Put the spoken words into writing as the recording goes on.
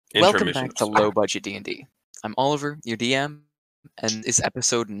Welcome back to Low Budget D&D. I'm Oliver, your DM, and it's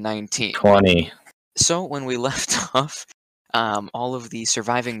episode 19. 20. So when we left off, all of the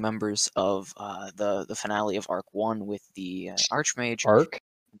surviving members of the finale of Arc 1 with the Archmage,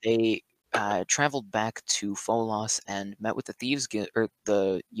 they traveled back to Folos and met with the Thieves or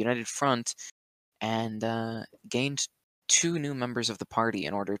the United Front, and gained 2 new members of the party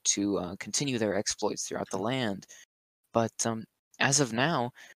in order to continue their exploits throughout the land. But as of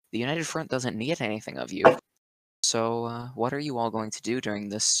now, the United Front doesn't need anything of you. So, what are you all going to do during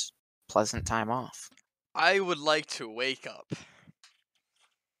this pleasant time off? I would like to wake up.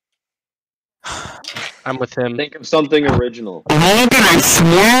 I'm with him. Think of something original. I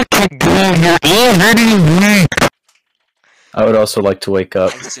would also like to wake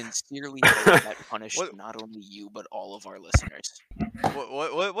up. I sincerely hope that punished not only you, but all of our listeners.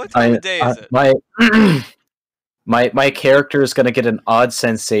 What time of day is it? My character is going to get an odd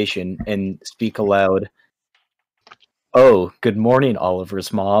sensation and speak aloud. Oh, good morning,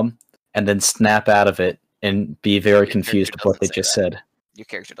 Oliver's mom. And then snap out of it and be very confused with what they just said. Your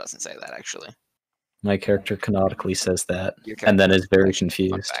character doesn't say that, actually. My character canonically says that, and then is very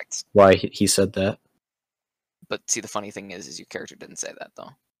confused why he said that. But see, the funny thing is your character didn't say that,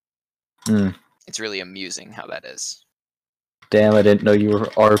 though. It's really amusing how that is. Damn, I didn't know you were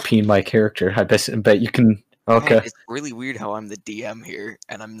RPing my character. I bet you can... Okay. Man, it's really weird how I'm the DM here,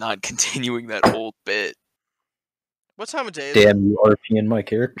 and I'm not continuing that old bit. What time of day is it? Damn, you RPing my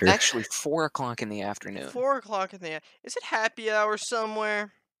character. It's actually 4 o'clock in the afternoon. 4 o'clock in the afternoon. Is it happy hour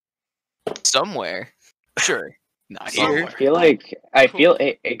somewhere? Somewhere. Sure. Not Somewhere. here.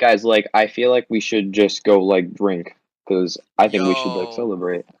 Hey guys, I feel like we should just go drink, because I think we should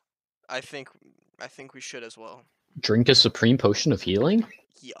celebrate. I think we should as well. Drink a supreme potion of healing?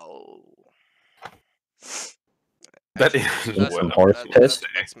 Yo. That is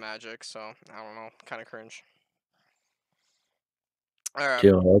that's magic, so I don't know. Kind of cringe. All right.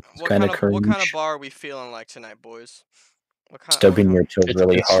 What kind of bar are we feeling like tonight, boys? Stubbing your toe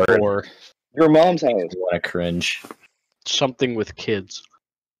really hard. Your mom's house. Want to cringe? Something with kids.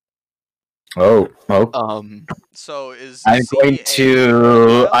 Oh. So is I'm going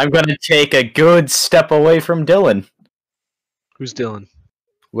to take a good step away from Dylan. Who's Dylan?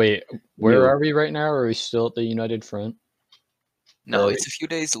 Wait, where are we right now? Or are we still at the United Front? No, it's a few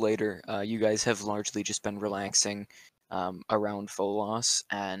days later. You guys have largely just been relaxing around Folos,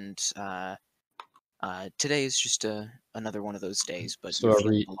 and today is just another one of those days, but so you're are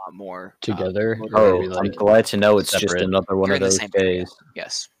we a lot more together. I'm glad to know it's just another one of those days. Area.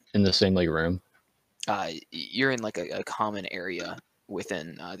 Yes. In the same room. You're in a common area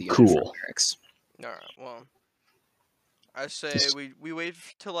within the cool barracks. All right. Well, I say we wait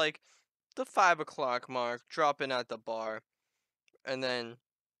till the 5 o'clock mark, drop in at the bar, and then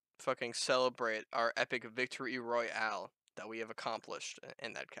fucking celebrate our epic victory royale that we have accomplished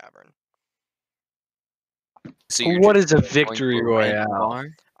in that cavern. So what is a victory royale?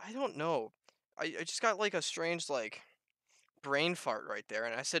 I don't know. I just got a strange brain fart right there,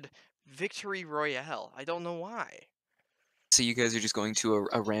 and I said victory royale. I don't know why. So you guys are just going to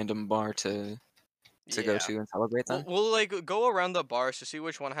a random bar to go to and celebrate that? We'll go around the bars to see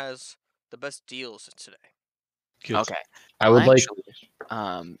which one has the best deals today. Okay. I would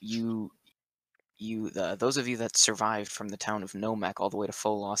those of you that survived from the town of Nomek all the way to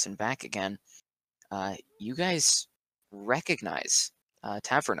Folos and back again, you guys recognize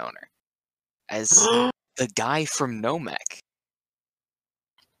Tavern Owner as the guy from Nomek.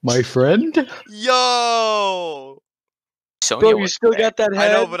 My friend? Yo! Sonia, bro, you still got that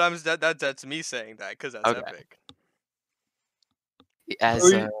head? I know, but that's me saying that because that's epic.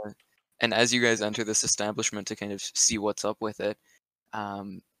 As you guys enter this establishment to kind of see what's up with it,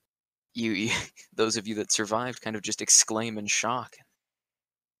 you those of you that survived kind of just exclaim in shock.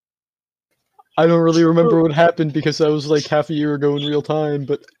 I don't really remember what happened because I was half a year ago in real time,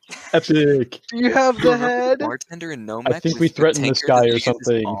 but epic. Do you have the head? The bartender in Nomek. I think we threatened this guy or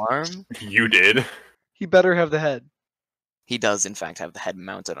something. You did. He better have the head. He does, in fact, have the head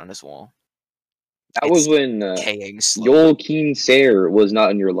mounted on his wall. That was when Joel Keen Sayer was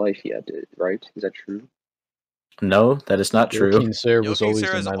not in your life yet, right? Is that true? No, that is not true. Keen Sayer was always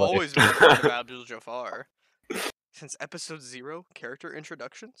in my life. Always been part of Abdul Jafar. Since episode 0, character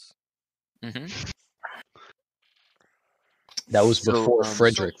introductions. That was before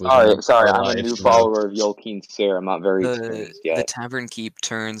Frederick was. Sorry, I'm a new follower of Joel Sayer. I'm not very experienced yet. The Tavern Keep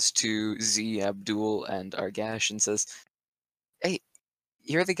turns to Z, Abdul, and Argash and says, "Hey,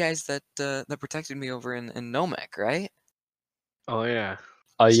 you're the guys that protected me over in Nomek, right?" Oh yeah.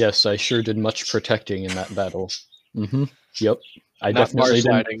 Yes, I sure did much protecting in that battle. Yep. I definitely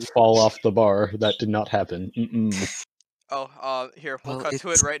didn't fall off the bar. That did not happen. Oh, here, we'll cut to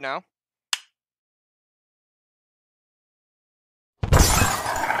it right now.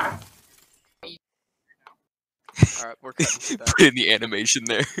 Alright, we're cutting to that. Put in the animation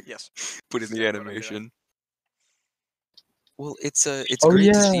there. Yes. Put in the animation. Well, it's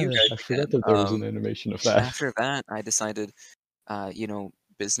great to see you guys. I forgot that there was an animation of that. After that, I decided,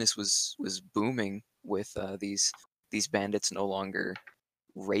 business was booming with these bandits no longer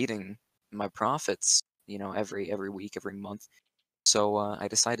raiding my profits, every week, every month. So I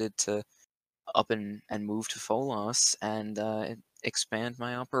decided to up and move to Folos and expand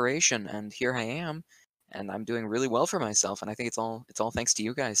my operation, and here I am, and I'm doing really well for myself, and I think it's all thanks to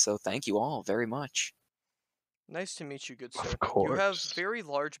you guys. So thank you all very much. Nice to meet you, good sir. Of course. You have very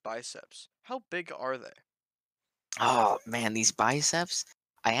large biceps. How big are they? Oh man, these biceps,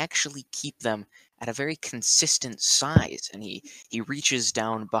 I actually keep them at a very consistent size. And he reaches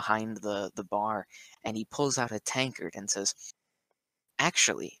down behind the bar and he pulls out a tankard and says,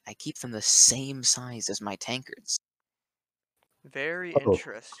 actually, I keep them the same size as my tankards. Very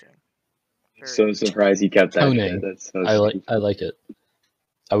interesting. So surprised he kept that. That's so I like it.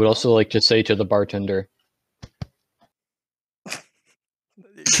 I would also like to say to the bartender,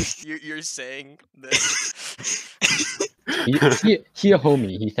 You're saying this? he a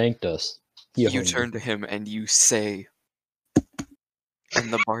homie. He thanked us. You turn to him and you say,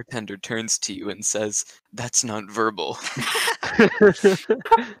 and the bartender turns to you and says, "That's not verbal."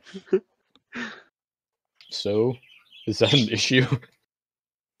 So, is that an issue?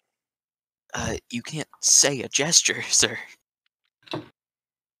 You can't say a gesture, sir.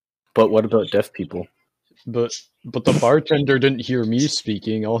 But what about deaf people? But the bartender didn't hear me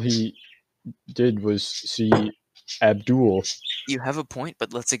speaking. All he did was see Abdul. You have a point,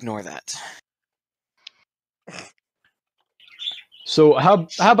 but let's ignore that. So how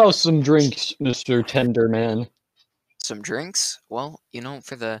about some drinks, Mr. Tenderman? Some drinks? Well,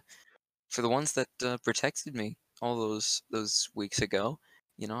 for the ones that protected me all those weeks ago,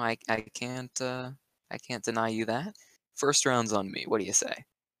 I can't deny you that. First round's on me. What do you say?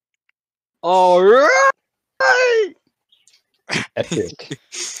 All right. Epic.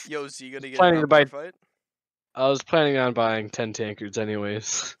 Yo, is he gonna get a bar fight? I was planning on buying 10 tankards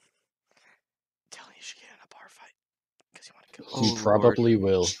anyways. Tell me you should get in a bar fight because you want to kill He probably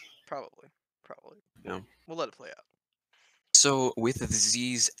will. Probably. Yeah. We'll let it play out. So, with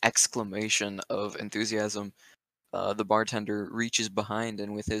Z's exclamation of enthusiasm, the bartender reaches behind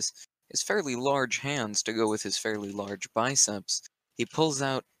and with his fairly large hands to go with his fairly large biceps, he pulls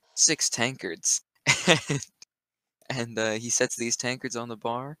out 6 tankards. And he sets these tankards on the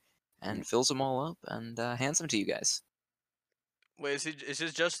bar and fills them all up and hands them to you guys. Wait, is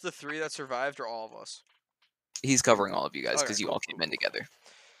this just the 3 that survived or all of us? He's covering all of you guys because Okay, you all came in together.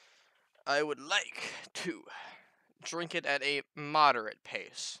 I would like to drink it at a moderate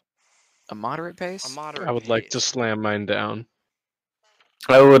pace. A moderate pace? A moderate I would like to slam mine down.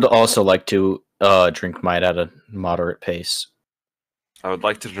 I would also like to drink mine at a moderate pace. I would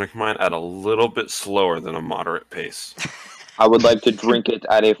like to drink mine at a little bit slower than a moderate pace. I would like to drink it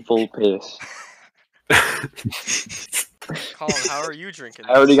at a full pace. Colin, how are you drinking?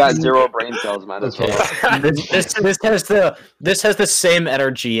 I already got 0 brain cells, man. Okay. this has the same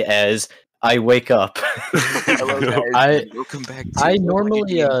energy as I wake up. Hello, guys. Welcome back to I normally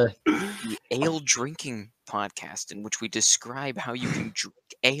the ale drinking podcast in which we describe how you can drink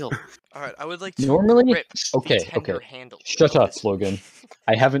ale. All right, I would like to normally. rip Okay. Shut up, Logan.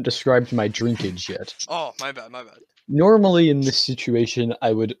 I haven't described my drinkage yet. Oh, my bad. Normally, in this situation,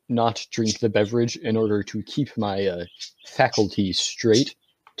 I would not drink the beverage in order to keep my faculties straight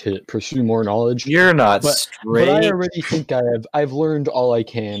to pursue more knowledge. You're not straight. But I already think I've learned all I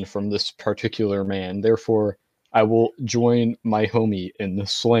can from this particular man. Therefore, I will join my homie in the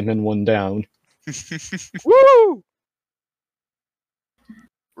slamming one down. Woo!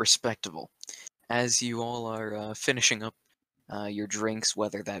 Respectable. As you all are finishing up your drinks,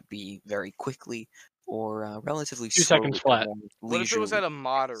 whether that be very quickly or relatively 2 slowly, seconds flat. What if it was at a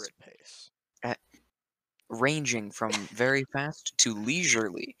moderate pace? Ranging from very fast to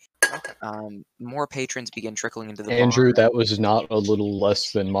leisurely. Okay. More patrons begin trickling into the Andrew, bar. that was not a little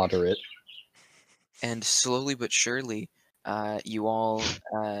less than moderate. And slowly but surely, you all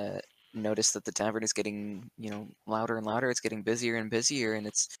notice that the tavern is getting, louder and louder. It's getting busier and busier, and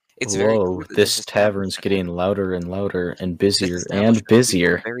it's very Whoa, clear this tavern's getting louder and louder and busier this and establishment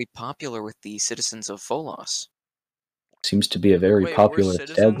busier. Very popular with the citizens of Folos. Seems to be a very Wait, we're popular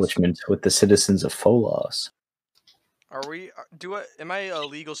citizens? establishment with the citizens of Folos. Are we? Am I a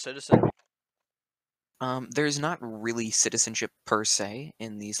legal citizen? There's not really citizenship per se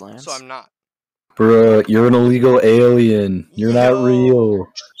in these lands. So I'm not. Bruh, you're an illegal alien. You're not real.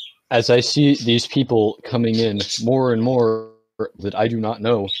 As I see these people coming in more and more that I do not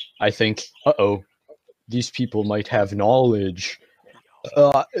know, I think, uh-oh, these people might have knowledge.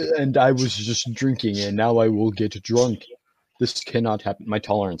 And I was just drinking, and now I will get drunk. This cannot happen. My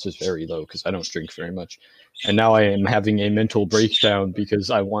tolerance is very low because I don't drink very much. And now I am having a mental breakdown because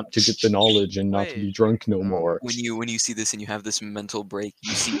I want to get the knowledge and not be drunk no more. When you see this and you have this mental break,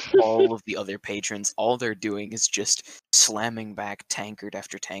 you see all of the other patrons. All they're doing is just slamming back tankard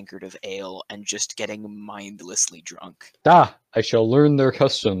after tankard of ale and just getting mindlessly drunk. Ah, I shall learn their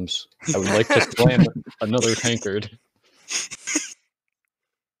customs. I would like to slam another tankard.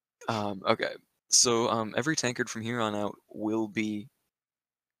 Okay. So every tankard from here on out will be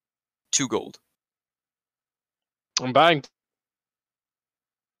 2 gold. I'm buying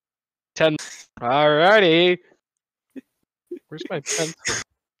 10. Alrighty. Where's my pencil?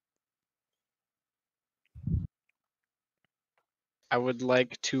 I would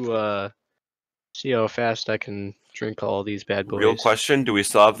like to see how fast I can drink all these bad boys. Real question: do we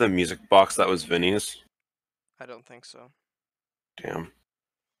still have the music box that was Vinny's? I don't think so. Damn.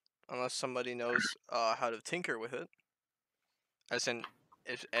 Unless somebody knows how to tinker with it. As in,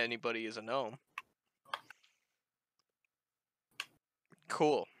 if anybody is a gnome.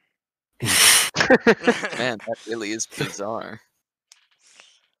 Cool. Man, that really is bizarre.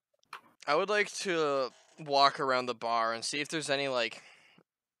 I would like to walk around the bar and see if there's any, like,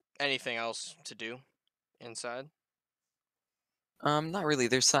 anything else to do inside. Not really.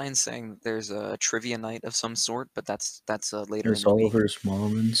 There's signs saying that there's a trivia night of some sort, but that's later Is in the week. Oliver's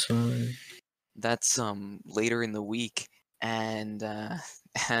mom inside? That's later in the week, and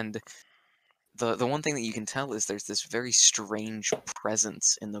and the one thing that you can tell is there's this very strange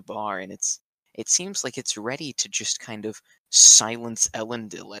presence in the bar, and it seems like it's ready to just kind of silence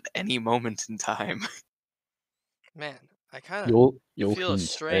Elendil at any moment in time. Man, I kind of You'll feel a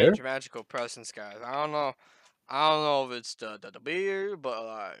strange magical presence, guys. I don't know if it's the beer, but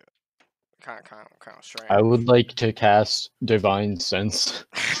like kind of strange. I would like to cast Divine Sense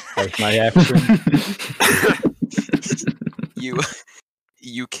as my action.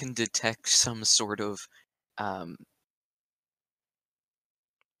 You can detect some sort of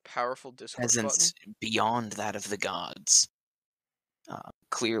powerful Discord presence button beyond that of the gods.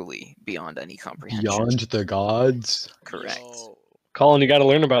 Clearly beyond any comprehension. Beyond the gods? Correct. Yo. Colin, you got to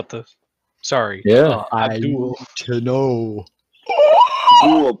learn about this. Sorry. Yeah. I need to know.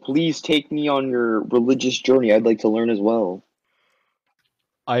 Abdul, please take me on your religious journey. I'd like to learn as well.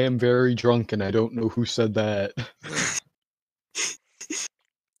 I am very drunk and I don't know who said that.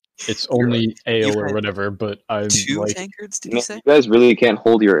 It's only ale or whatever, but I'm 2 like, tankards, did Man, you say? you guys really can't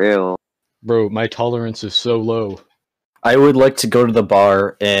hold your ale. bro, my tolerance is so low. I would like to go to the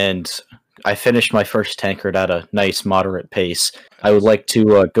bar, and I finished my first tankard at a nice, moderate pace. I would like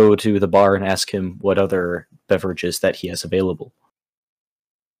to go to the bar and ask him what other beverages that he has available.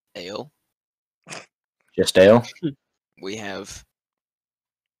 Ale. Just ale? We have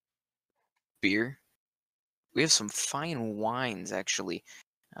beer. We have some fine wines, actually,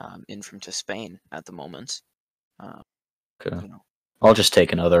 in from to Spain at the moment. Okay. You know, I'll just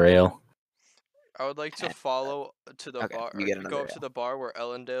take another ale. I would like to follow to the Okay, bar. you get Go another up to the bar where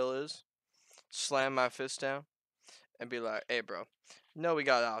Ellendale is, slam my fist down, and be like, "Hey, bro, no, we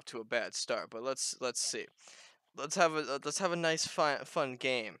got off to a bad start, but let's see, let's have a nice fun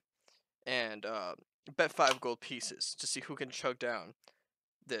game, and bet 5 gold pieces to see who can chug down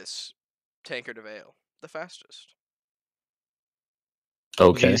this tankard of ale the fastest."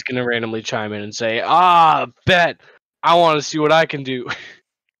 Okay. He's gonna randomly chime in and say, bet. I want to see what I can do.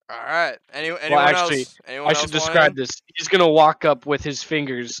 All right. Anyone actually, else? Anyone I else should want describe in? this. He's gonna walk up with his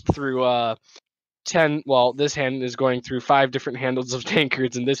fingers through 10. Well, this hand is going through 5 different handles of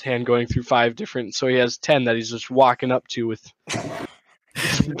tankards, and this hand going through 5 different. So he has 10 that he's just walking up to with.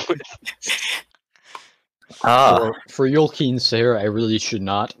 For Yolkeen's sake, I really should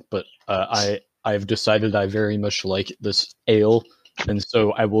not, but I've decided I very much like this ale, and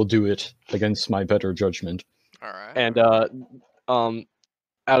so I will do it against my better judgment. All right. And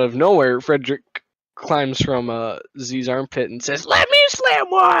out of nowhere, Frederick climbs from Z's armpit and says, "Let me slam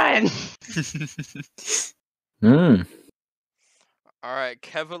one." Hmm. All right,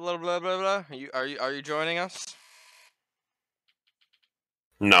 Kevin. Blah blah blah blah. Are you joining us?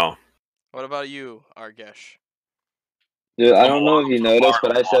 No. What about you, Argesh? Dude, I don't know if you noticed,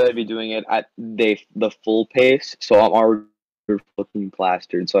 but I said I'd be doing it at the full pace, so I'm already fucking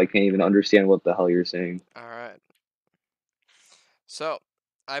plastered, so I can't even understand what the hell you're saying. All right. So,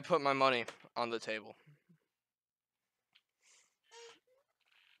 I put my money on the table.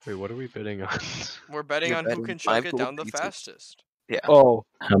 Wait, what are we bidding on? We're betting You're on who betting can chug 5 it gold down the pieces. fastest. Yeah. Oh,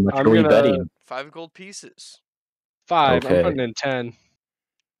 How much I'm are we gonna- betting? 5 gold pieces. 5. Okay. I'm putting in 10.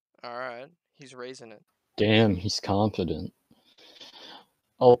 All right, he's raising it. Damn, he's confident.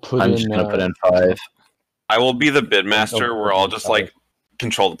 I'll put I'm in. just gonna put in 5. I will be the bid master, Oh, where I'll just like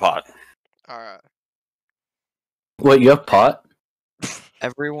control the pot. All right. What, you have pot?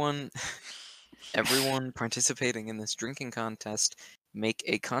 Everyone participating in this drinking contest make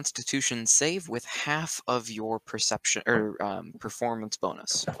a Constitution save with half of your perception or performance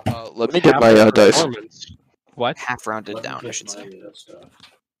bonus. Let me get my dice. Performance. What? Half rounded down, I should say.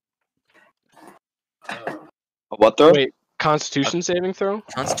 What though? Wait, Constitution saving throw?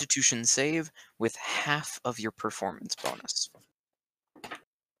 Constitution save with half of your performance bonus.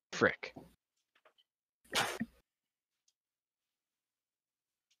 Frick.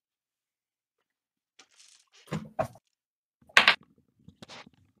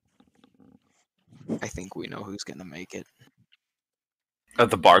 I think we know who's gonna make it.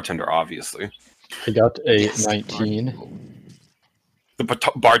 The bartender, obviously. I got a Yes, 19.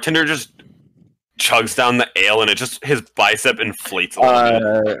 The bartender just chugs down the ale, and his bicep inflates a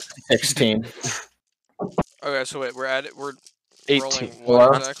little bit. 16. Okay, so wait, we're 18. rolling Hello?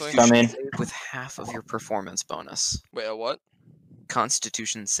 what exactly? Come in. Save with half of your performance bonus. Wait, a what?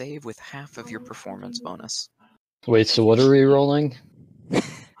 Constitution save with half of your performance bonus. Wait, so what are we rolling?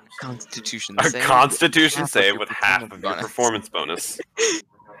 Constitution A save. Constitution half of save your with half performance of your bonus. performance bonus.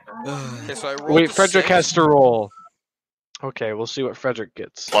 Okay, so I rolled Wait, a Frederick 6. has to roll. Okay, we'll see what Frederick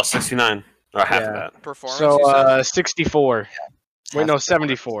gets. Plus 69. Or half Yeah. of that. Performance. So, you said? 64. Wait, Half no, of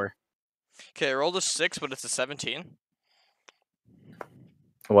 74. Okay, I rolled a 6, but it's a 17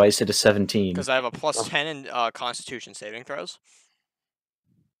 Why is it a 17? because I have a plus 10 in Constitution saving throws.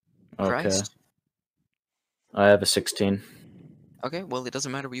 Okay. Christ. I have a 16. Okay, well, it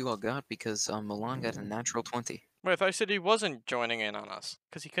doesn't matter what you all got because Milan got a natural 20. Wait, I thought you said he wasn't joining in on us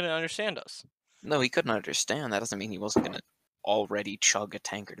because he couldn't understand us. No, he couldn't understand. That doesn't mean he wasn't going to already chug a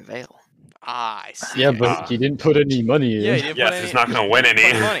tankard of ale. Ah, I see. Yeah, but he didn't put any money in. Yeah, he didn't Yes, put any. he's not gonna win he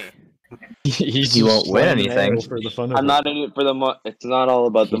didn't any. put money. He's He just won't win slamming anything. ale for the fun of I'm it. not in it for the money. It's not all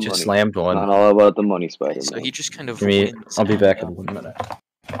about He the just money. slammed Not one. all about the money, Spider-Man. So he just kind of Give me, wins. I'll be and, back in 1 minute.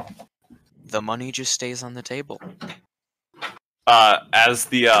 The money just stays on the table. As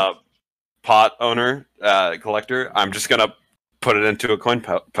the pot owner, collector, I'm just gonna put it into a coin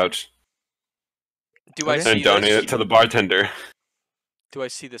pouch Do I Okay. see and donate this? it to the bartender. Do I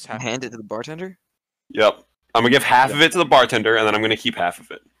see this happen? Hand it to the bartender? Yep. I'm gonna give half of it to the bartender, and then I'm gonna keep half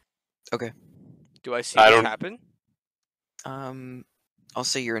of it. Do I see I this don't- happen? I'll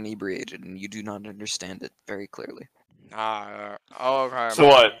say you're inebriated and you do not understand it very clearly. Okay. So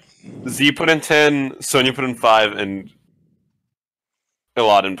what? Z put in 10, Sonia put in 5, and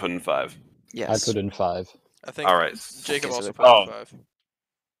Iladen put in 5. Yes. I put in 5. I think All right. Jacob Okay, so also it- put in Oh. 5.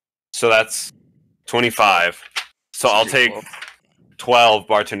 So that's 25. So I'll take 12.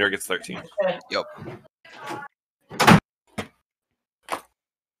 Bartender gets 13.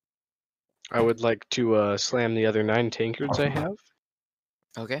 I would like to slam the other 9 tankards I have.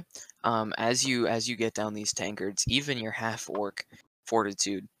 Okay. As you get down these tankards, even your half orc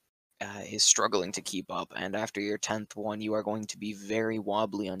fortitude is struggling to keep up, and after your 10th one, you are going to be very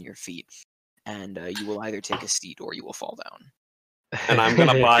wobbly on your feet, and you will either take a seat or you will fall down. And I'm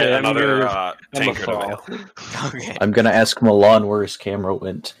gonna buy I'm another I'm a tankard of ale. fall. Okay. I'm gonna ask Milan where his camera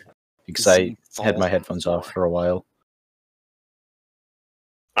went because I Z had my falls headphones off for a while.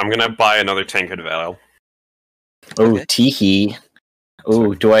 I'm gonna buy another tankard of ale. Oh, Okay. teehee.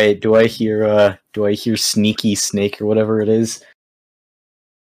 Oh, do I hear sneaky snake or whatever it is?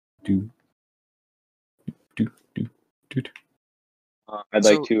 Do. I'd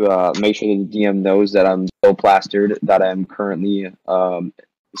like to make sure that the DM knows that I'm so plastered that I'm currently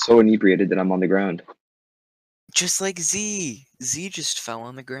so inebriated that I'm on the ground. Just like Z. Z just fell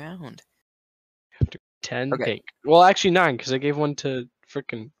on the ground. 10 Okay. tank. Well, actually 9, because I gave one to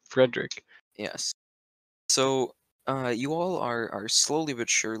frickin' Frederick. Yes. So, you all are slowly but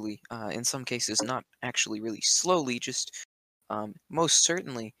surely, in some cases not actually really slowly, just most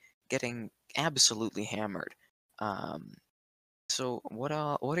certainly getting absolutely hammered. So what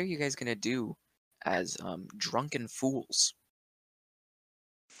are you guys gonna do as drunken fools?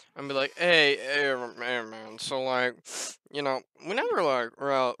 And be like, hey, man. So like, you know, we never like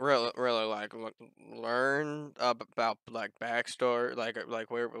really like learned about like backstory, like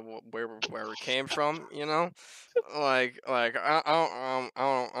where we came from. You know, like I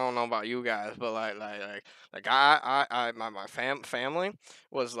don't know about you guys, but like my family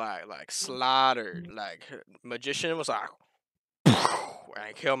was like slaughtered. Like magician was like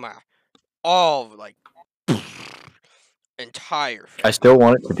I kill my entire family. I still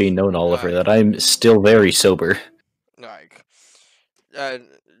want it to be known, Oliver, Like- that I'm still very sober. Like, I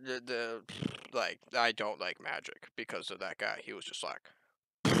don't like magic because of that guy. He was just like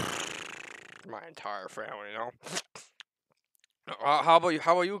my entire family, you know. How about you?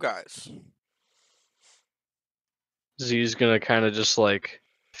 How about you guys? Z's gonna kind of just like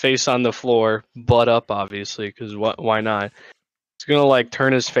face on the floor, butt up, obviously, because why not? He's gonna like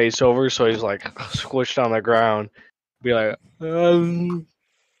turn his face over so he's like squished on the ground. Be like,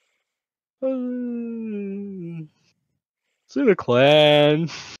 it's in a clan.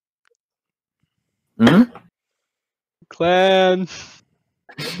 Hmm? Clan.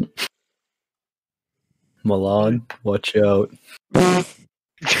 Milan, watch out.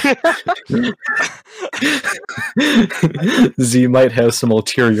 Z might have some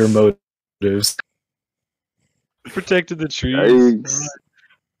ulterior motives. Protected the trees. Yikes.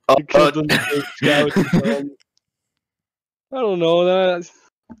 You killed them with scouts and stuff. I don't know that.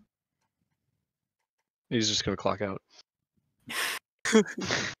 He's just gonna clock out.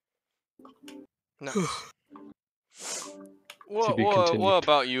 Nice. To be What continued.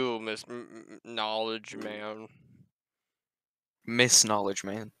 about you, Miss Knowledge Man? Miss Knowledge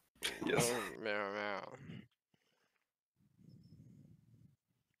Man. Yes. Yeah.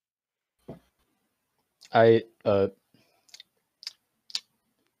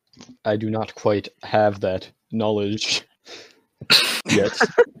 I do not quite have that knowledge yet.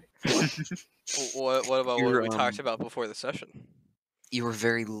 What about what You're, we talked about before the session? Your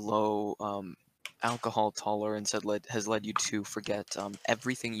very low alcohol tolerance has led you to forget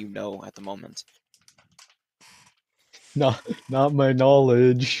everything you know at the moment. Not my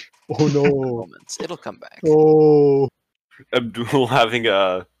knowledge. Oh no. Moments. It'll come back. Oh. Abdul having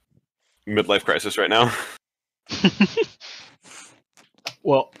a midlife crisis right now.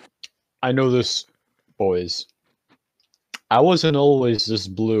 Well, I know this, boys. I wasn't always this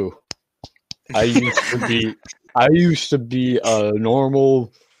blue. I used to be a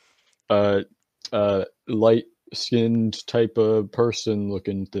normal, light-skinned type of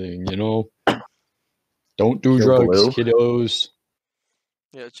person-looking thing, you know? Don't do You're drugs, blue? kiddos.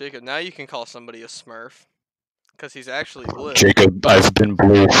 Yeah, Jacob. Now you can call somebody a Smurf, because he's actually blue. Jacob, I've been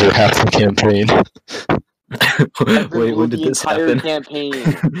blue for half the campaign. Wait, when did this happen? Campaign.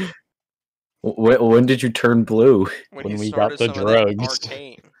 When did you turn blue? When when he we got snorted the some of that drugs.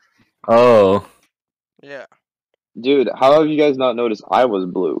 arcane. Oh, Yeah. Dude, how have you guys not noticed I was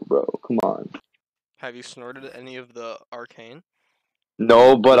blue, bro? Come on. Have you snorted any of the arcane?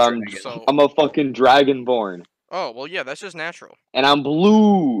 No, but So. I'm a fucking dragonborn, Oh well, yeah, that's just natural, and I'm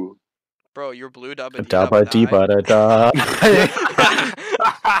blue. bro. You're blue. Dabba dabba dee ba da da.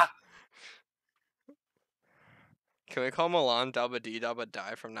 Can we call Milan Dabba Dee Dabba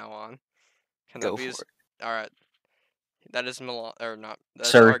Die from now on? Can Go that be for his? it. All right. That is Milan or not? That's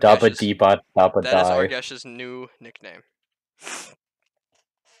Sir, dabba Argesh's- dee ba dabba That is die. Argesh's new nickname.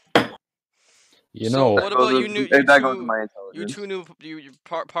 You So know, what about you new? You That goes to two, my you intelligence. two new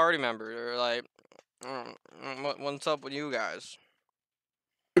party members are like, what's up with you guys?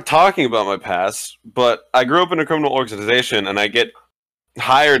 I'm talking about my past, but I grew up in a criminal organization, and I get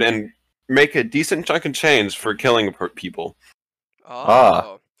hired and make a decent chunk of change for killing people. Oh,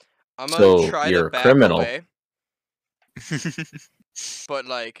 Ah, I'm gonna so try you're to a back criminal. away, but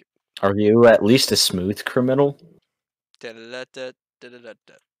like, Are you at least a smooth criminal?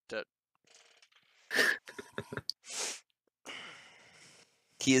 da-da-da-da-da-da-da-da.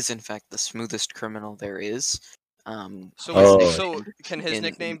 He is in fact the smoothest criminal there is. So, Oh. can his in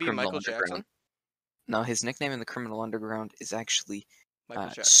nickname the be criminal Michael underground. Jackson? No, his nickname in the criminal underground is actually Michael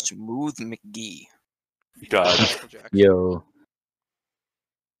Jackson. Smooth McGee. God, Michael Jackson. Yo,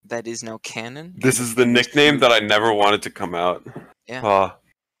 That is now canon. this is the nickname that I never wanted to come out. Yeah.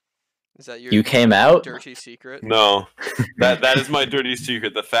 Is that your you came out? dirty secret? No, that is my dirty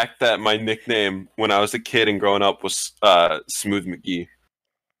secret. The fact that my nickname when I was a kid and growing up was Smooth McGee.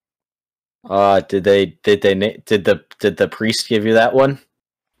 Did the priest give you that one?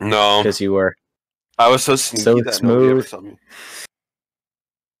 No, Because you were I was so sneaky So that nobody ever smooth. saw me.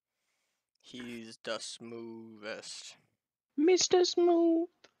 He's the smoothest. Mr. Smooth.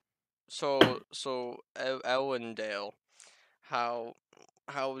 So Ellendale, how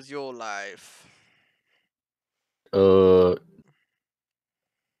was your life?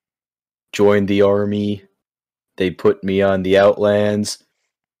 joined the army. They put me on the Outlands,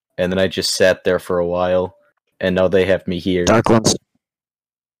 and then I just sat there for a while, and now they have me here. Darklands.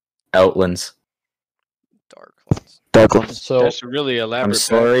 Outlands. Darklands. Darklands. so That's really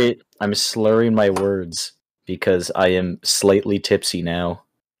elaborate. I'm slurring my words. because I am slightly tipsy now.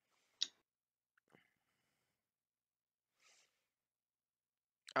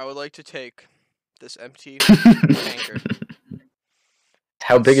 I would like to take this empty tankard.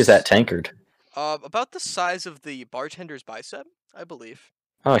 How big is that tankard? About the size of the bartender's bicep, I believe.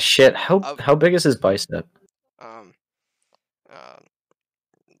 Oh shit! How big is his bicep?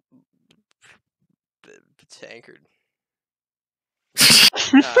 Tankard.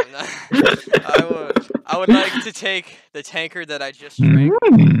 I would like to take the tankard that I just drank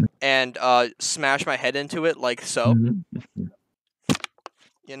and smash my head into it like so.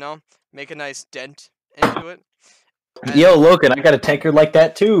 You know, make a nice dent into it. Yo, Logan, I got a tankard like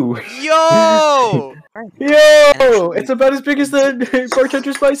that too. Yo! Yo! It's about as big as the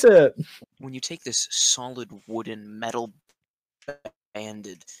bartender's bicep. When you take this solid wooden metal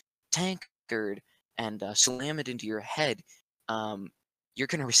banded tankard and slam it into your head, you're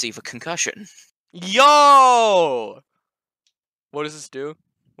gonna receive a concussion. Yo! What does this do?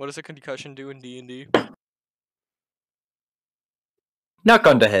 What does a concussion do in D&D? Knock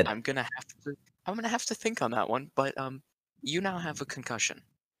on the head. I'm gonna have to think on that one, but you now have a concussion.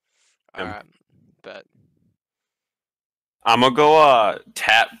 Alright, bet. I'm gonna go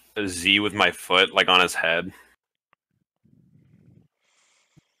tap Z with my foot, like on his head.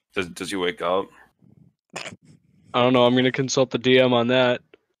 Does he wake up? I don't know. I'm gonna consult the DM on that.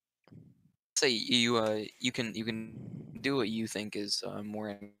 Say you can do what you think is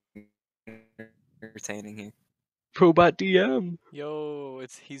more entertaining here. Robot DM. Yo,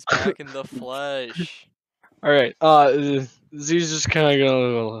 he's back in the flesh. All right. Z's just kind of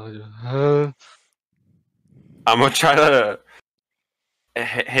going. I'm gonna try to.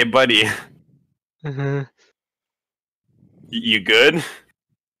 Hey, buddy. You good?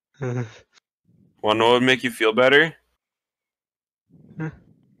 Wanna know what would make you feel better?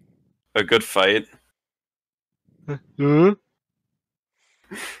 A good fight. Can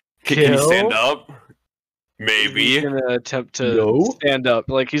you stand up? Maybe. He's gonna attempt to stand up.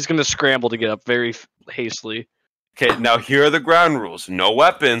 Like, he's gonna scramble to get up very hastily. Okay, now here are the ground rules. No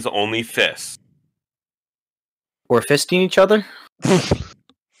weapons, only fists. We're fisting each other?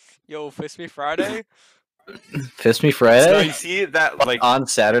 Yo, Fist Me Friday? Fist me Friday? So you see that, like, on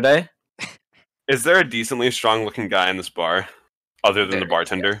Saturday? Is there a decently strong-looking guy in this bar, other than the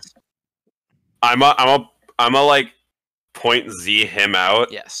bartender? Yes. I'm a like point Z him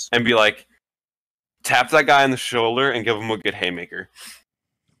out, Yes. and be like, tap that guy on the shoulder and give him a good haymaker.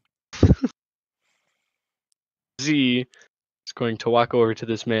 Z is going to walk over to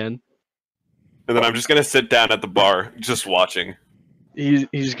this man. And then I'm just gonna sit down at the bar, just watching.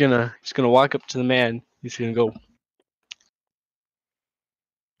 He's gonna walk up to the man. He's gonna go.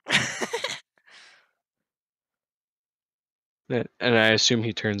 And I assume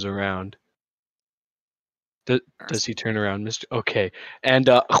he turns around. Does he turn around, Mr.? Okay. And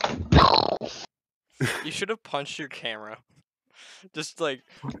You should have punched your camera. Just like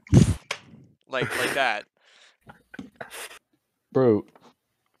that. Bro.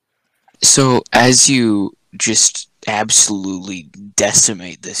 So as you just absolutely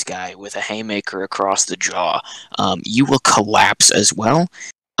decimate this guy with a haymaker across the jaw, you will collapse as well,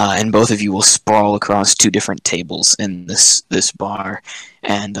 and both of you will sprawl across two different tables in this bar,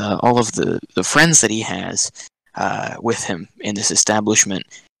 and all of the friends that he has with him in this establishment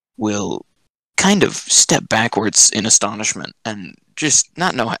will kind of step backwards in astonishment and just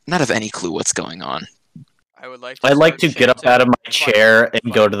not have any clue what's going on. I'd like to get up out of my chair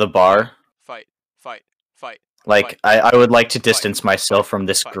and go to the bar. Fight. Like, I would like to distance myself from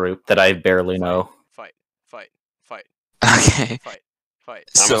this group that I barely know. Fight. Okay. Fight.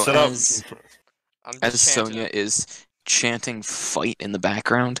 So sit up. as Sonia is chanting "fight" in the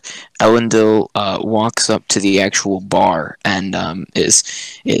background, Elendil walks up to the actual bar and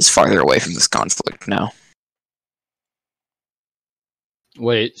is farther away from this conflict now.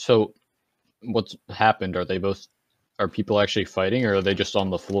 Wait, so what's happened? Are people actually fighting, or are they just on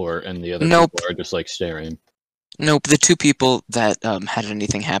the floor and the other Nope. people are just like staring? Nope, the two people that had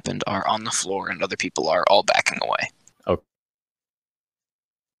anything happened are on the floor, and other people are all backing away.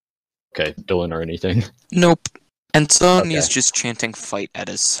 Okay, Dylan or anything. Nope. And Sonia's Okay. just chanting "fight" at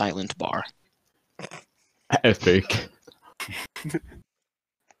a silent bar. Epic.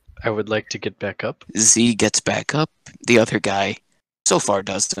 I would like to get back up. Z gets back up. The other guy so far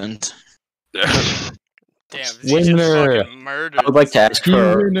doesn't. Damn, Z Winner. just fucking murdered. I would like to ask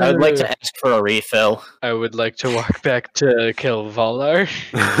for. Winner. I would like to ask for a refill. I would like to walk back to Kelvalar.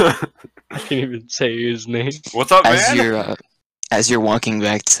 I can't even say his name. What's up, As man? you're walking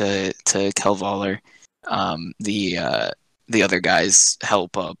back to Kelvalar, the other guys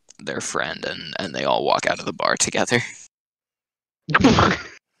help up their friend, and they all walk out of the bar together.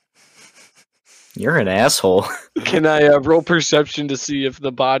 You're an asshole. Can I roll perception to see if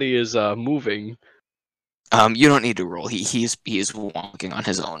the body is moving? You don't need to roll. He is walking on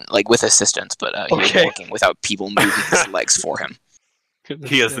his own, like with assistance, but he is Okay. walking without people moving his legs for him.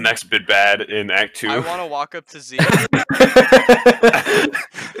 He is the next big bad in Act 2. I want to walk up to Z. I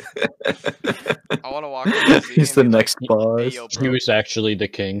want to walk up to Z. He's and the be like, next boss. Hey, yo, He bro, was actually the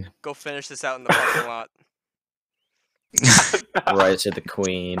king. go finish this out in the parking lot. Rise of the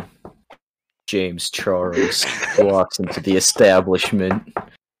Queen. James Charles walks into the establishment.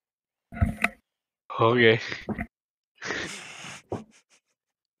 Okay.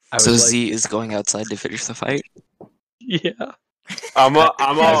 So Z is going outside to finish the fight. Yeah. I'm As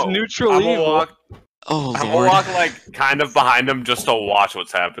a neutral I'm a evil. walk. Oh I'm lord! gonna walk like kind of behind him just to watch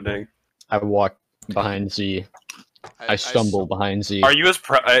what's happening. I walk behind Z. I stumble behind Z. Are you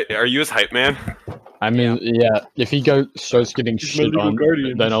his hype man? I mean, yeah. If he starts getting He's my shit legal on,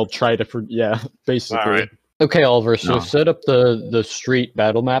 guardian. then I'll try to. Basically. Alright. Okay, Oliver. So No. set up the street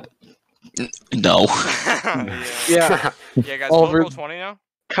battle map. No. yeah. Yeah. Yeah, guys, Oliver- roll 20 now?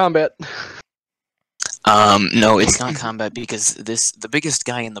 Combat. No, it's not combat because the biggest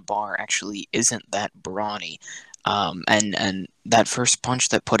guy in the bar actually isn't that brawny. And that first punch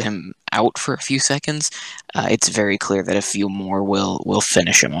that put him out for a few seconds, it's very clear that a few more will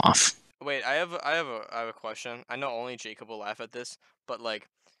finish him off. Wait, I have a question. I know only Jacob will laugh at this, but like,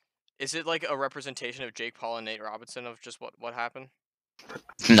 is it like a representation of Jake Paul and Nate Robinson of just what happened?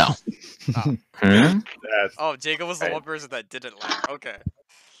 No. Hmm? That's- Oh, Jacob was the Right. one person that didn't laugh. Okay,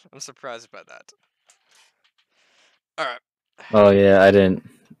 I'm surprised by that. All right. Oh yeah, I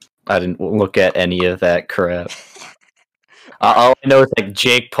didn't look at any of that crap. All I know is like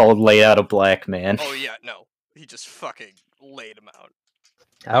Jake Paul laid out a black man. Oh yeah, no, he just fucking laid him out.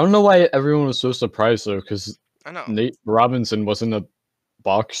 I don't know why everyone was so surprised though, because I know. Nate Robinson wasn't a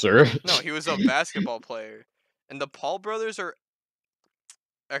boxer. No, he was a basketball player, and the Paul brothers are.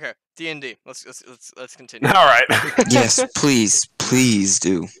 Okay, D&D. Let's continue. All right. Yes, please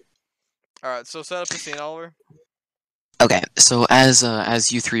do. All right, so set up the scene, Oliver. Okay, so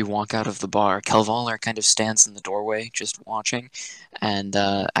as you three walk out of the bar, Kelvalar kind of stands in the doorway, just watching, and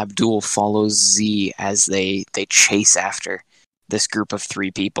Abdul follows Z as they chase after this group of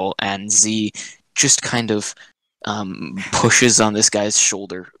three people, and Z just kind of pushes on this guy's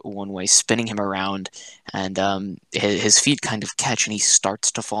shoulder one way, spinning him around, and his feet kind of catch, and he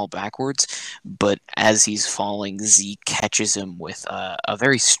starts to fall backwards, but as he's falling, Z catches him with a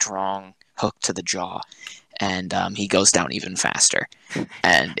very strong hook to the jaw. And he goes down even faster,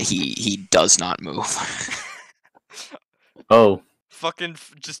 and he does not move. Oh, Fucking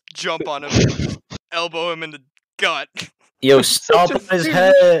just jump on him, and elbow him in the gut. yo, stomp Such on a his dude.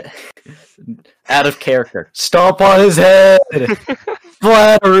 head. Out of character. Stomp on his head.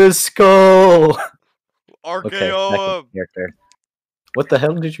 Splatter his skull. RKO Okay, back him. in character. What the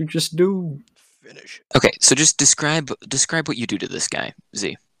hell did you just do? Finish. Okay, so just describe what you do to this guy,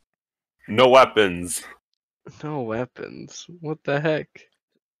 Z. No weapons. No weapons. What the heck?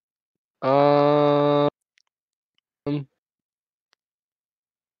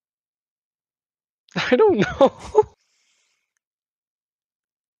 I don't know.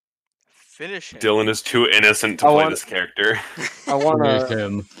 Finish him. Dylan is too innocent to I play want- this character. I Here's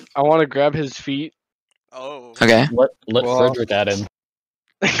wanna him. grab his feet Oh. Okay. Let Well- Frederick at him.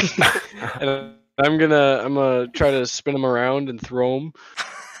 and I'm gonna try to spin him around and throw him.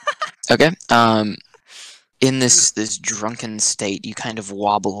 Okay. In this drunken state, you kind of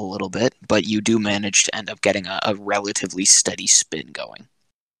wobble a little bit, but you do manage to end up getting a relatively steady spin going.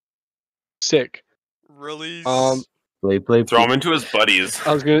 Sick. Release. Blade, blade, Throw him into his buddies.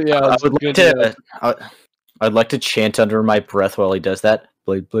 I was gonna I would gonna like do that. to. I'd like to chant under my breath while he does that.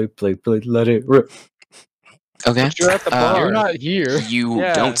 Blade, blade, blade, blade. Let it rip. Okay. But you're at the Uh, bar. You're not here. You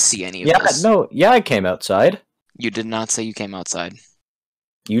Yeah. don't see any of Yeah, this. no, yeah, I came outside. You did not say you came outside.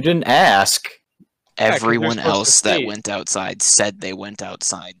 You didn't ask. 'cause they're Everyone supposed to else that stay. went outside said they went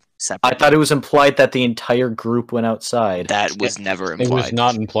outside I separately. thought it was implied that the entire group went outside. That was never It implied. was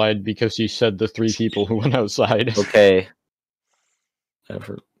not implied because he said the three people who went outside. Okay.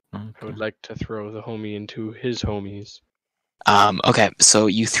 Ever. I would like to throw the homie into his homies. Okay, so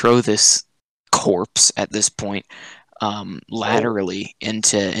you throw this corpse at this point laterally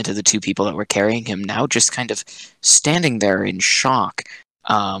into the two people that were carrying him, now just kind of standing there in shock.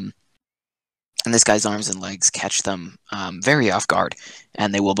 And this guy's arms and legs catch them very off guard,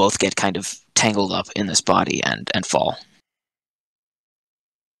 and they will both get kind of tangled up in this body and fall.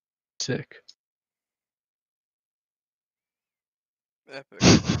 Sick. Epic.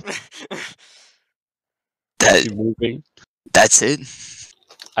 Is he moving? That's it.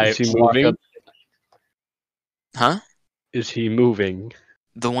 Is he moving? Huh? Is he moving?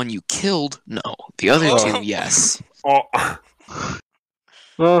 The one you killed? No. The other Oh. two, yes. Oh.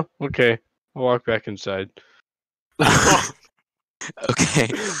 Oh, okay. I'll walk back inside. Okay.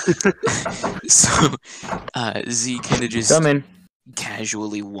 So, Z kind of just Come in.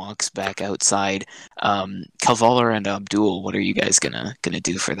 casually walks back outside. Kalvalar and Abdul, what are you guys gonna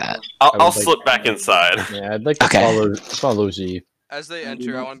do for that? I'll slip back inside. Yeah, I'd like to Okay. follow Z. As they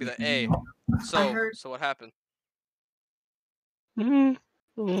enter, I want to be like, "Hey, so what happened?"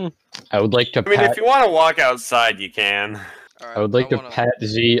 I would like to I mean, pat, if you want to walk outside, you can. All right, I would like to pat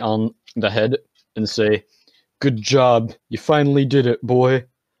Z on the head and say, "Good job, you finally did it, boy."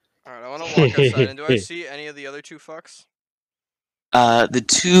 All right, I want to walk outside. And do I see any of the other two fucks? The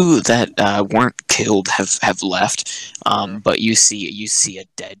two that weren't killed have left. But you see a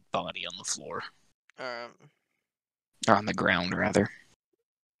dead body on the floor. All right. Or on the ground, rather.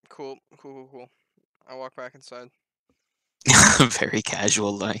 Cool. I walk back inside. Very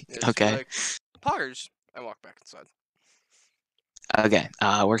casual, like. Yeah, just be Okay. like, Poggers. I walk back inside. Okay.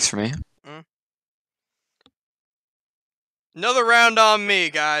 Works for me. Another round on me,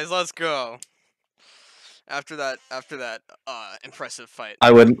 guys. Let's go. After that impressive fight.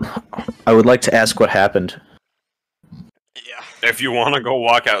 I would like to ask what happened. Yeah. If you want to go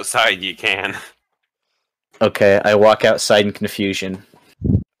walk outside, you can. Okay, I walk outside in confusion.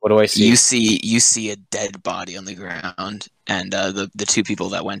 What do I see? You see a dead body on the ground, and the two people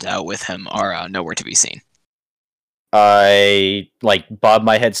that went out with him are nowhere to be seen. I bob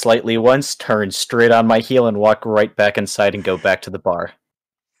my head slightly once, turn straight on my heel, and walk right back inside and go back to the bar.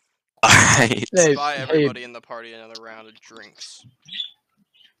 Alright. Hey, Buy everybody in the party another round of drinks.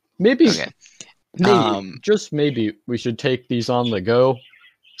 maybe, Okay. just maybe, we should take these on the go.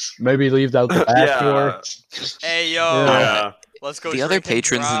 Maybe leave out the back door. Hey yo. Yeah. Let's go. The other drink and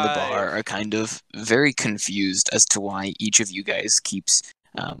patrons in the drive. bar are kind of very confused as to why each of you guys keeps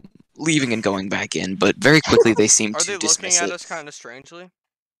leaving and going back in, but very quickly they seem Are to they looking dismiss at it. us kind of strangely?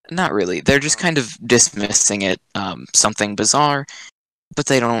 Not really. They're just kind of dismissing it, something bizarre, but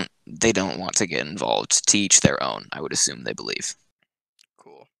they don't want to get involved. To each their own, I would assume they believe.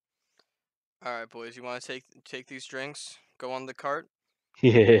 Cool. All right, boys. You want to take these drinks? Go on the cart.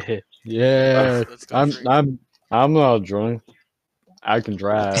 Yeah, Let's go drink. I'm not drunk. I can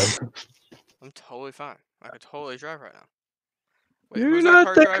drive. I'm totally fine. I could totally drive right now. Wait, You're who's not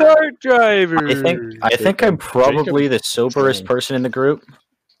our the cart driver? cart driver. I think I'm probably the soberest Jacob. person in the group.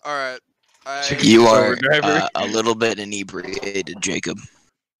 All right. You are driver. a little bit inebriated, Jacob.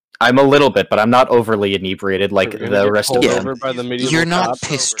 I'm a little bit, but I'm not overly inebriated like We're gonna the get rest of pulled Yeah. them. over by the medieval You're not cops.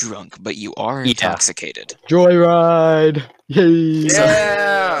 piss sober. drunk, but you are Yeah. intoxicated. Joyride! Yay!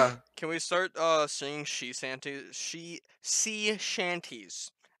 Yeah. Can we start singing sea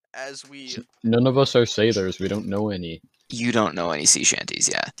shanties as we? None of us are sailors. We don't know any. You don't know any sea shanties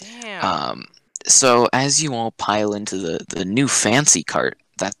yet. Damn. So as you all pile into the new fancy cart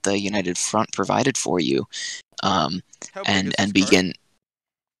that the United Front provided for you, How big is and this cart? begin,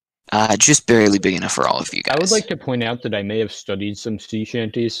 just barely big enough for all of you guys. I would like to point out that I may have studied some sea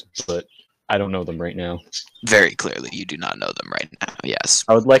shanties, but I don't know them right now. Very clearly, you do not know them right now. Yes.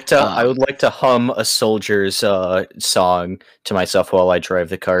 I would like to hum a soldier's song to myself while I drive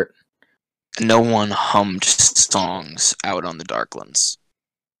the cart. No one hummed songs out on the Darklands.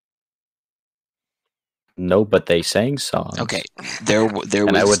 No, but they sang songs. Okay, there was.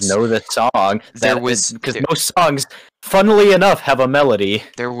 And I would know the song. There was- because most songs, funnily enough, have a melody.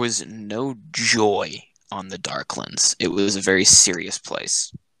 There was no joy on the Darklands. It was a very serious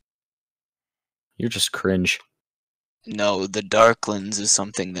place. You're just cringe. No, the Darklands is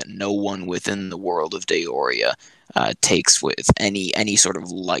something that no one within the world of Deoria takes with any sort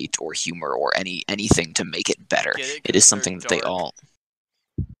of light or humor or anything to make it better. Get it? It 'Cause is they're something that they dark. all.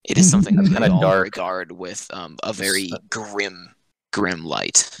 It is something that they Kinda all dark. regard with a very grim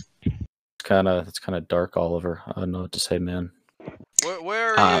light. It's kind of dark, Oliver. I don't know what to say, man.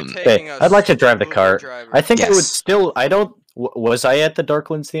 Where are you Hey, taking us? I'd like to drive the Uber cart. driver? I think I would Yes. still. I don't. Was I at the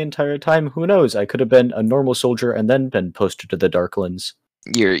Darklands the entire time? Who knows? I could have been a normal soldier and then been posted to the Darklands.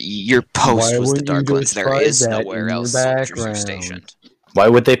 Your post Why was the wouldn't you Darklands. just There try is that nowhere in your else soldiers are background? stationed. Why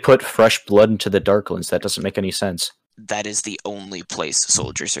would they put fresh blood into the Darklands? That doesn't make any sense. That is the only place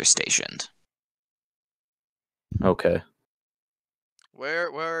soldiers are stationed. Okay.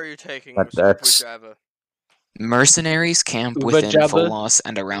 Where are you taking But us, Uber that's- driver? Mercenaries camp Uba within Jabba? Folos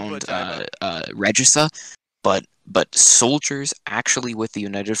and around Jabba. Regissa, but soldiers actually with the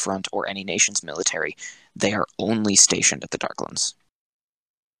United Front or any nation's military, they are only stationed at the Darklands.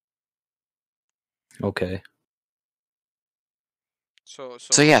 Okay. So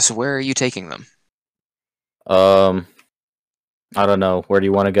So where are you taking them? I don't know. Where do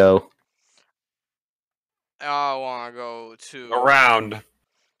you want to go? I want to go to Around.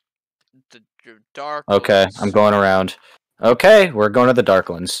 the dark. Okay, I'm going around. Okay, we're going to the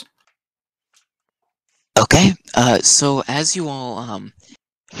Darklands. Okay. So as you all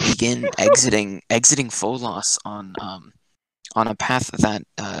begin exiting Folos on a path that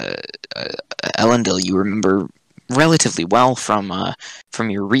Elendil you remember relatively well from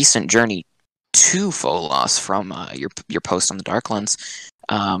your recent journey to Folos from your post on the Darklands.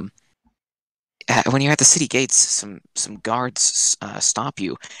 When you're at the city gates, some guards stop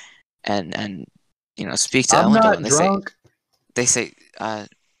you and speak to I'm Elendil, not and drunk. they say,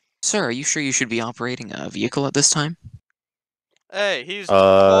 "Sir, are you sure you should be operating a vehicle at this time?" Hey, he's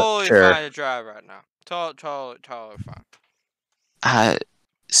totally sure. fine to drive right now. Totally fine.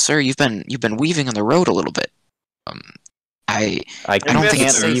 Sir, you've been weaving on the road a little bit. I don't think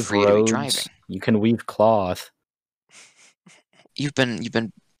it's safe for you to be driving. You can weave cloth. You've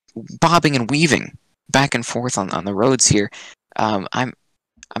been bobbing and weaving back and forth on the roads here.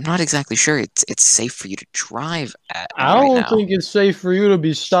 I'm not exactly sure it's safe for you to drive at I right don't now. think it's safe for you to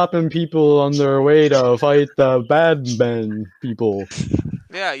be stopping people on their way to fight the bad men people.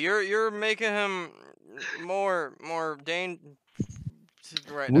 Yeah, you're making him more right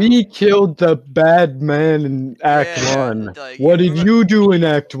now. We killed the bad man in Act Yeah, 1. like, What did you do in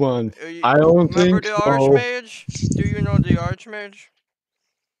Act 1? I don't remember think the so. Archmage? Do you know the Archmage?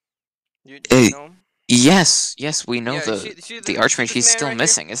 Do you know him? Yes, we know Yeah, the Archmage. He's still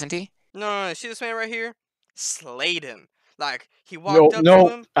missing, isn't he? No, see this man right here? Slayed him. Like, he walked up to No,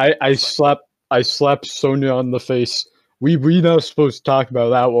 him. I slapped Sonia on the face. We not supposed to talk about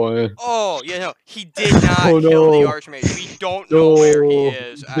that one. Oh, yeah, no. He did not kill the Archmage. We don't know where he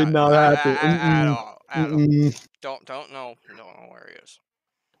is. Did not happen. At all. Don't know where he is.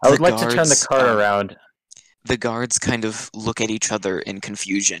 I would like to turn the cart around. The guards kind of look at each other in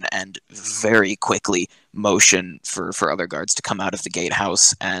confusion and very quickly motion for other guards to come out of the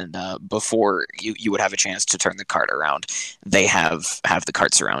gatehouse. And before you would have a chance to turn the cart around, they have the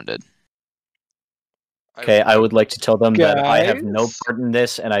cart surrounded. Okay, I would like to tell them that I have no part in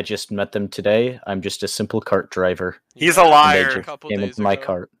this, and I just met them today. I'm just a simple cart driver. He's a liar. And they just came into my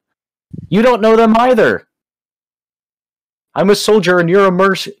cart. You don't know them either. I'm a soldier, and you're a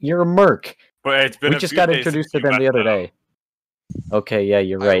merc. But it's been we just got introduced to them the other day. Okay, yeah,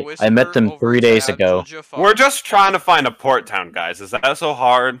 you're right. I met them 3 days ago. We're just trying to find a port town, guys. Is that so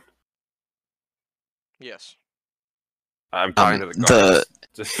hard? Yes. I'm talking to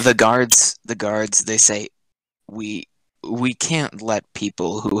the guards. The guards, they say, we can't let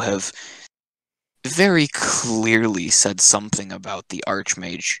people who have very clearly said something about the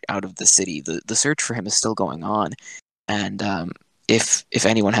Archmage out of the city. The search for him is still going on, and if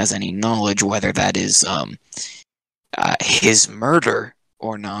anyone has any knowledge whether that is his murder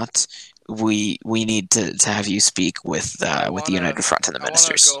or not, we need to have you speak with the United Front and the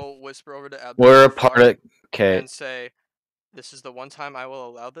ministers. I want to go whisper over to We're a part of. Okay. And say, this is the one time I will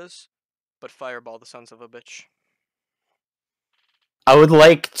allow this, but fireball the sons of a bitch. I would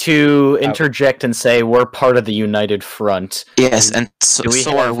like to interject and say we're part of the United Front. Yes, and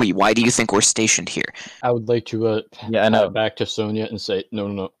so are we. Why do you think we're stationed here? I would like to yeah, I know. Back to Sonia and say,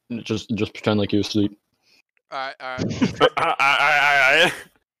 no, just pretend like you're asleep. Alright.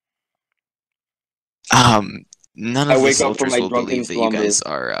 None of the soldiers will believe that you guys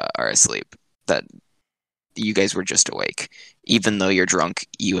are asleep. That you guys were just awake. Even though you're drunk,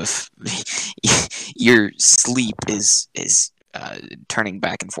 your sleep is turning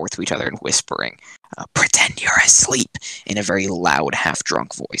back and forth to each other and whispering, pretend you're asleep, in a very loud,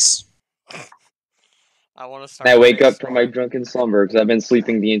 half-drunk voice. I wake up from my drunken slumber because I've been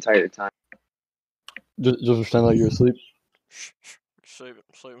sleeping the entire time. Just pretend like you're asleep. Sleeping.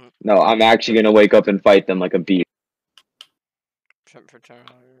 No, I'm actually gonna wake up and fight them like a beast. Pretend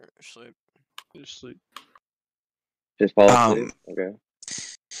you're asleep. Just sleep. Just fall asleep. Okay.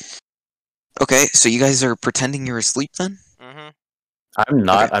 Okay, so you guys are pretending you're asleep then? Mm-hmm. I'm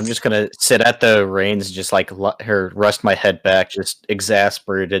not. Okay. I'm just gonna sit at the reins, just like rest my head back, just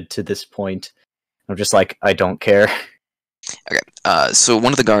exasperated to this point. I'm just like, I don't care. Okay. So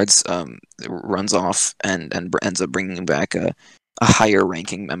one of the guards runs off and ends up bringing back a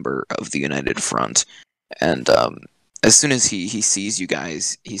higher-ranking member of the United Front, and as soon as he sees you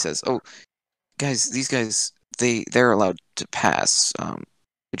guys, he says, "Oh, guys, these guys they're allowed to pass.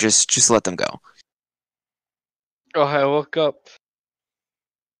 Just let them go." Oh, I woke up.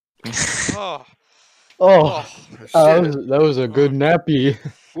 Oh. That was a good nappy.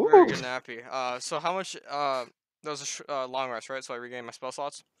 Very good nappy. So how much? That was a long rest, right? So I regained my spell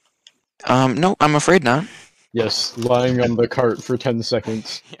slots. No, I'm afraid not. Yes, lying on the cart for 10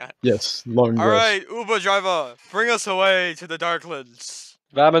 seconds. Yeah. Yes, long All rest. right, Uber driver, bring us away to the Darklands.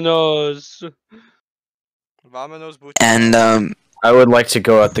 Vamonos. Vamonos, And I would like to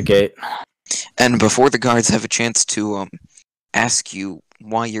go out the gate. And before the guards have a chance to ask you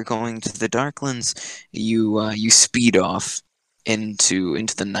why you're going to the Darklands, you speed off into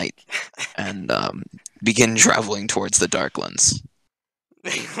the night and begin traveling towards the Darklands.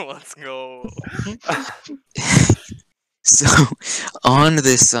 Let's go. So, on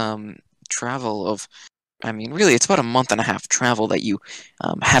this travel of, I mean, really, it's about a month and a half travel that you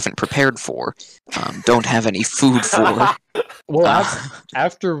haven't prepared for, don't have any food for. Well,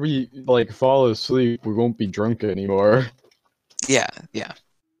 after we like fall asleep, we won't be drunk anymore. Yeah. Yeah.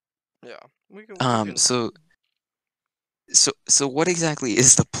 We can So what exactly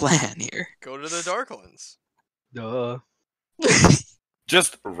is the plan here? go to the Darklands. Duh.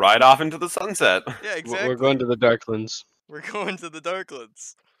 Just ride off into the sunset. Yeah, exactly. We're going to the Darklands. We're going to the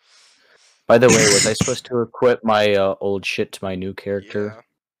Darklands. By the way, was I supposed to equip my old shit to my new character?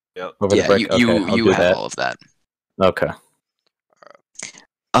 Yeah. Yep. Over the Yeah, break? Okay, I'll you do have that. all of that. Okay.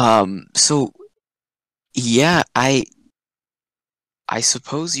 So yeah, I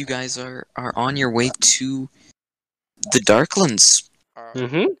suppose you guys are on your way to the Darklands.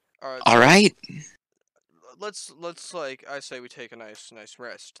 Mm-hmm. All right. Let's like I say we take a nice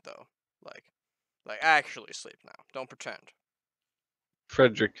rest though. Like actually sleep now. Don't pretend.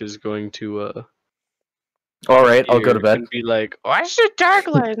 Frederick is going to All right, I'll go to here bed. and be like, "What's the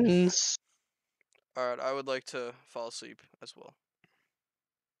Darklands?" Alright, I would like to fall asleep as well.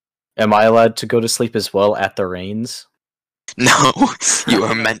 Am I allowed to go to sleep as well at the Rains? No, you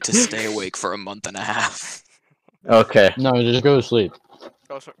are meant to stay awake for a month and a half. Okay. No, just go to sleep.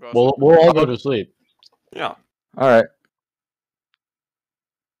 Go We'll all go to sleep. Yeah. All right.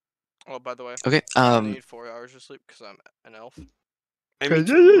 Oh, by the way, Okay. I need 4 hours of sleep because I'm an elf.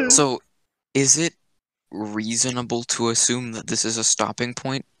 Maybe So, is it reasonable to assume that this is a stopping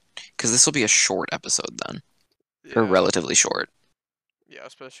point? Because this will be a short episode then, or relatively short. Yeah,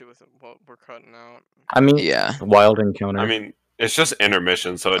 especially with what we're cutting out. I mean, Yeah. wild encounter. I mean, it's just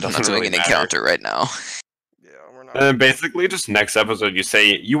intermission, so it I'm doesn't not doing really an matter. encounter right now. Yeah, we're not. And then basically, just next episode, you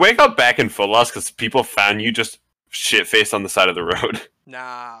say you wake up back in full loss because people found you just shit faced on the side of the road.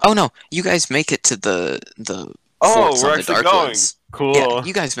 Nah. Oh no, you guys make it to the Oh, forts we're on the actually going. Darklands. Cool. Yeah,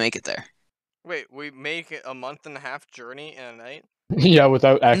 you guys make it there. Wait, we make it a month and a half journey in a night? Yeah,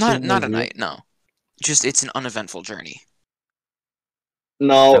 without accident. Not a night, no. Just it's an uneventful journey.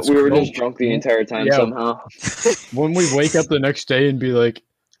 No, That's we were cool. just drunk the entire time Yeah. somehow. When we wake up the next day and be like,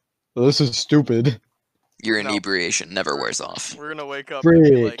 "This is stupid." Your No. inebriation never wears off. We're gonna wake up and be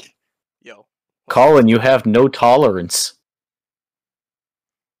Frick. like, yo. Colin, you have no tolerance.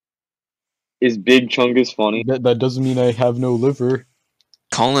 Is Big Chungus funny? That doesn't mean I have no liver.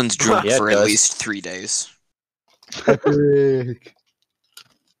 Colin's drunk Yeah, it for at does. least 3 days. Frick.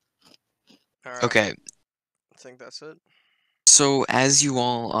 Alright, Okay, I think that's it. so as you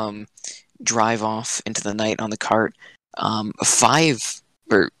all drive off into the night on the cart, 5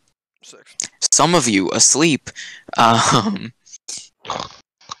 or 6. some of you asleep, the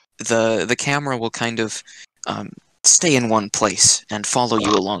camera will kind of stay in one place and follow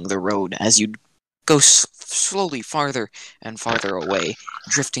you along the road as you go slowly farther and farther away,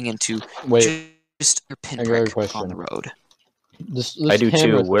 drifting into Wait, just a I got a pinprick question. on the road. this I do too.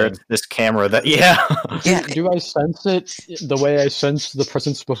 camera Where's thing, this camera that? Yeah. Yeah, do I sense it the way I sensed the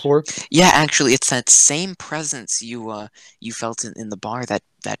presence before? yeah. Actually, it's that same presence you felt in the bar, that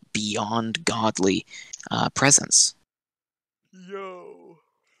beyond godly presence. Yo.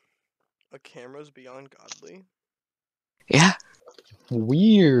 A camera's beyond godly? Yeah.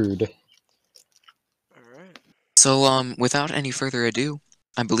 Weird. Alright. So, without any further ado,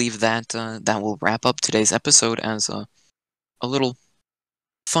 I believe that that will wrap up today's episode as a little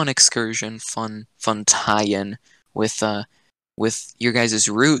fun excursion, fun tie-in with your guys'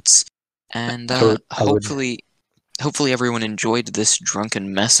 roots, and I would- hopefully everyone enjoyed this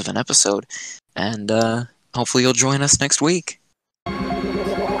drunken mess of an episode, and hopefully you'll join us next week.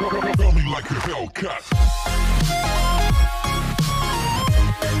 Coming like a Hellcat.